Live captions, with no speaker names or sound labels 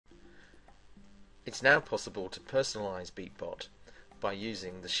It's now possible to personalize Beatbot by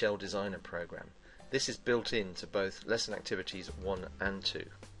using the Shell Designer program. This is built into both Lesson Activities 1 and 2.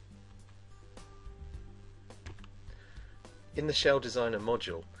 In the Shell Designer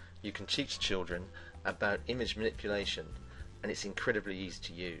module, you can teach children about image manipulation, and it's incredibly easy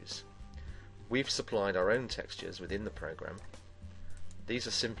to use. We've supplied our own textures within the program. These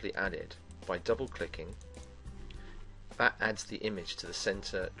are simply added by double-clicking. That adds the image to the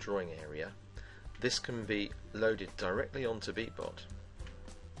center drawing area. This can be loaded directly onto Beatbot,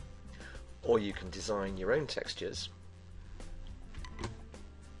 or you can design your own textures,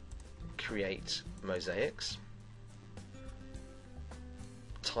 create mosaics,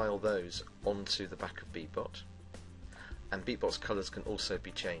 tile those onto the back of Beatbot, and Beatbot's colours can also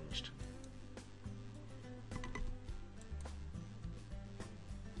be changed.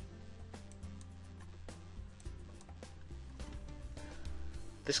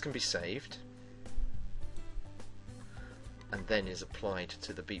 This can be saved and then is applied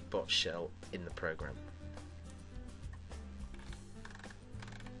to the Beatbot shell in the program.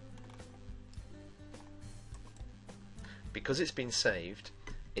 Because it's been saved,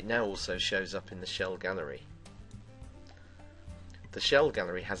 it now also shows up in the shell gallery. The shell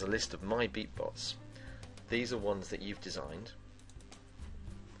gallery has a list of my Beatbots. These are ones that you've designed.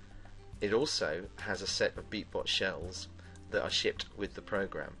 It also has a set of Beatbot shells that are shipped with the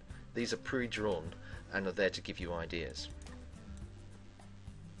program. These are pre-drawn and are there to give you ideas.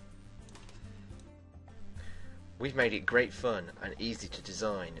 We've made it great fun and easy to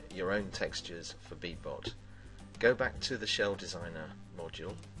design your own textures for Beatbot. Go back to the Shell Designer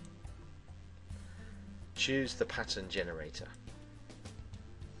module, choose the pattern generator.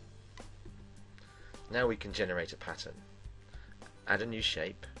 Now we can generate a pattern. Add a new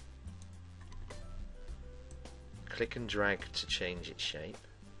shape, click and drag to change its shape.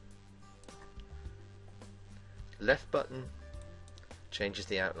 Left button changes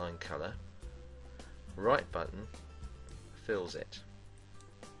the outline colour, right button fills it,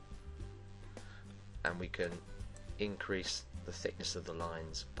 and we can increase the thickness of the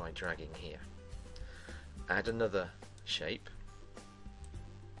lines by dragging here. Add another shape,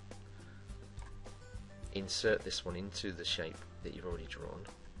 insert this one into the shape that you've already drawn,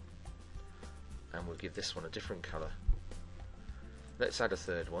 and we'll give this one a different colour. Let's add a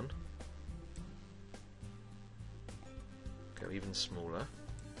third one, go even smaller,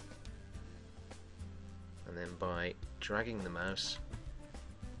 and then by dragging the mouse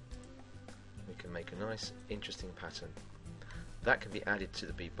we can make a nice interesting pattern. That can be added to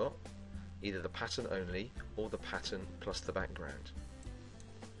the Beatbot, either the pattern only or the pattern plus the background.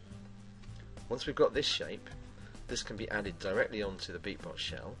 Once we've got this shape, this can be added directly onto the Beatbot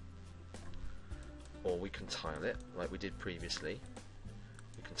shell, or we can tile it like we did previously.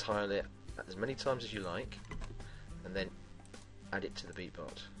 You can tile it as many times as you like and then add it to the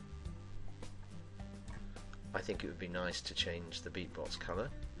Beatbot. I think it would be nice to change the Beatbot's colour,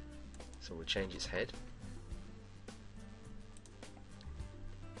 so we'll change its head.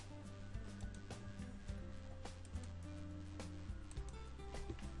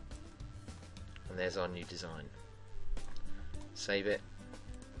 And there's our new design. Save it,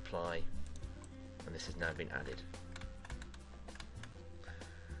 apply, and this has now been added.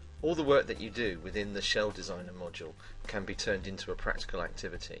 All the work that you do within the Shell Designer module can be turned into a practical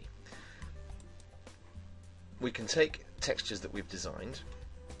activity. We can take textures that we've designed,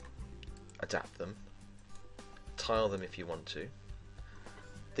 adapt them, tile them if you want to.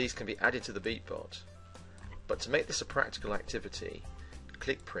 These can be added to the Beatbot, but to make this a practical activity,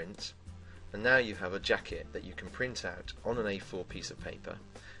 click print, and now you have a jacket that you can print out on an A4 piece of paper.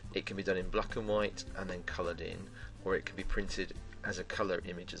 It can be done in black and white and then coloured in, or it can be printed as a colour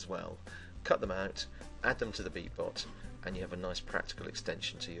image as well. Cut them out, add them to the Beatbot, and you have a nice practical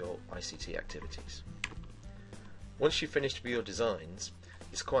extension to your ICT activities. Once you've finished with your designs,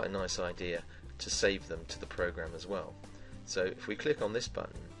 it's quite a nice idea to save them to the program as well. So if we click on this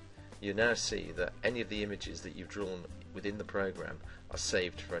button, you now see that any of the images that you've drawn within the program are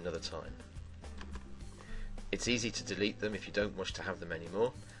saved for another time. It's easy to delete them if you don't wish to have them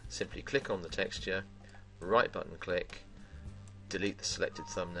anymore. Simply click on the texture, right button click, delete the selected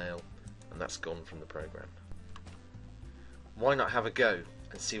thumbnail, and that's gone from the program. Why not have a go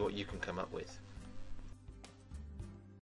and see what you can come up with?